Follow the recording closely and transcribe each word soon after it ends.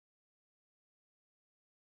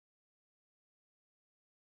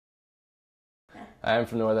I'm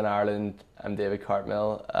from Northern Ireland. I'm David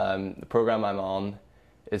Cartmill. The programme I'm on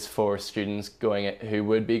is for students who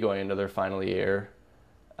would be going into their final year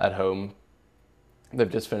at home. They've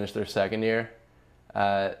just finished their second year.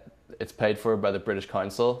 It's paid for by the British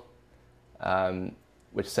Council,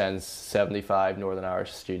 which sends 75 Northern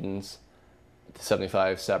Irish students to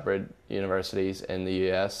 75 separate universities in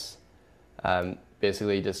the US.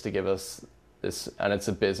 Basically just to give us this, and it's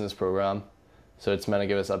a business program, so it's meant to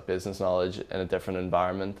give us that business knowledge in a different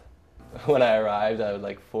environment. When I arrived, I had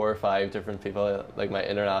like 4 or 5 different people, like my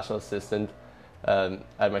international assistant, I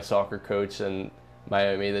had my soccer coach and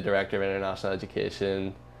Naomi, the director of international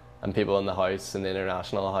education, and people in the house, in the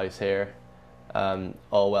international house here,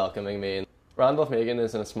 all welcoming me. Randolph-Macon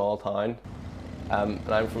is in a small town, and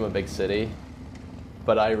I'm from a big city,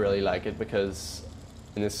 but I really like it because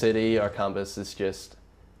in the city our campus is just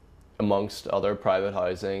amongst other private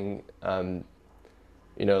housing.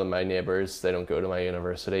 You know, my neighbours, they don't go to my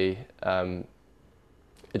university.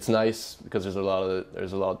 It's nice because there's a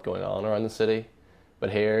lot going on around the city,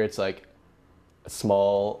 but here it's like a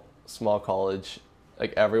small college.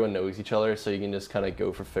 Like everyone knows each other, so you can just kind of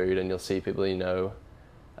go for food and you'll see people you know.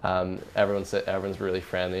 Everyone's really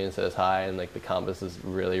friendly and says hi, and like the campus is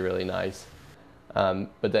really nice.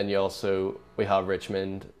 But then we have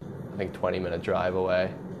Richmond, I think 20-minute drive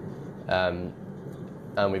away, and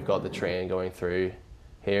we've got the train going through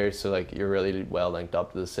here, so like you're really well linked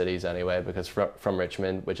up to the cities anyway, because from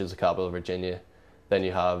Richmond, which is the capital of Virginia, then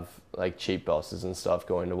you have like cheap buses and stuff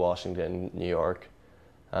going to Washington, New York.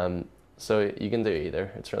 So you can do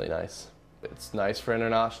either. It's really nice. It's nice for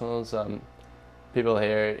internationals. People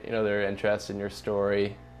here, you know, they're interested in your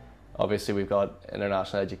story. Obviously, we've got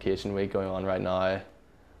International Education Week going on right now,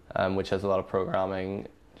 which has a lot of programming.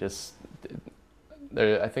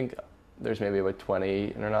 I think there's maybe about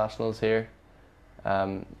 20 internationals here,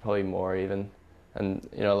 probably more even. And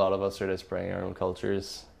you know, a lot of us are just bringing our own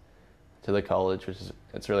cultures to the college,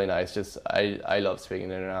 it's really nice. I love speaking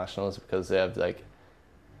to internationals because they have like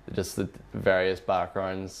just the various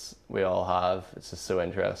backgrounds we all have. It's just so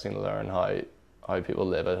interesting to learn how people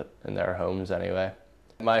live in their homes anyway.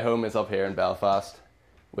 My home is up here in Belfast,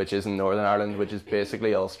 which is in Northern Ireland, which is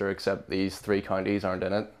basically Ulster, except these 3 counties aren't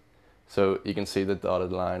in it. So you can see the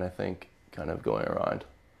dotted line, I think, kind of going around.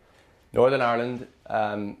 Northern Ireland,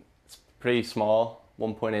 it's pretty small,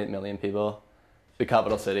 1.8 million people. The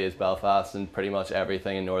capital city is Belfast, and pretty much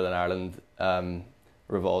everything in Northern Ireland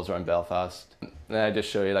revolves around Belfast. And I just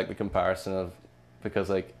show you like the comparison because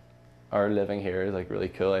like our living here is like really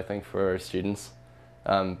cool, I think, for our students.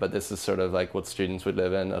 But this is sort of like what students would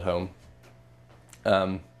live in at home.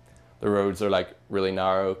 The roads are like really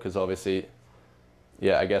narrow because obviously,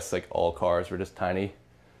 yeah, I guess like all cars were just tiny.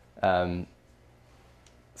 And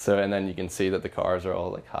then you can see that the cars are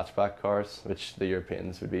all like hatchback cars, which the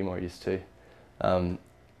Europeans would be more used to.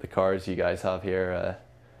 The cars you guys have here,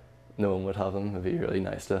 no one would have them. It'd be really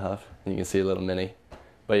nice to have. And you can see a little Mini.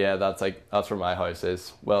 But yeah, that's where my house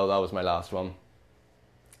is. Well, that was my last one.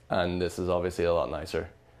 And this is obviously a lot nicer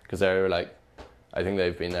because they're like, I think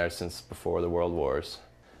they've been there since before the World Wars.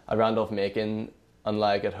 At Randolph-Macon,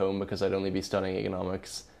 unlike at home, because I'd only be studying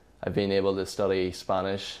economics, I've been able to study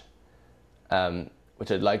Spanish,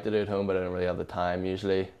 which I'd like to do at home, but I don't really have the time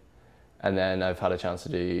usually. And then I've had a chance to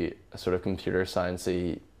do a sort of computer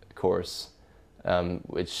sciencey course,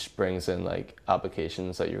 which brings in like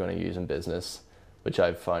applications that you're going to use in business, which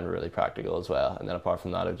I've found really practical as well. And then apart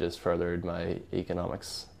from that, I've just furthered my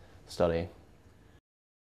economics study.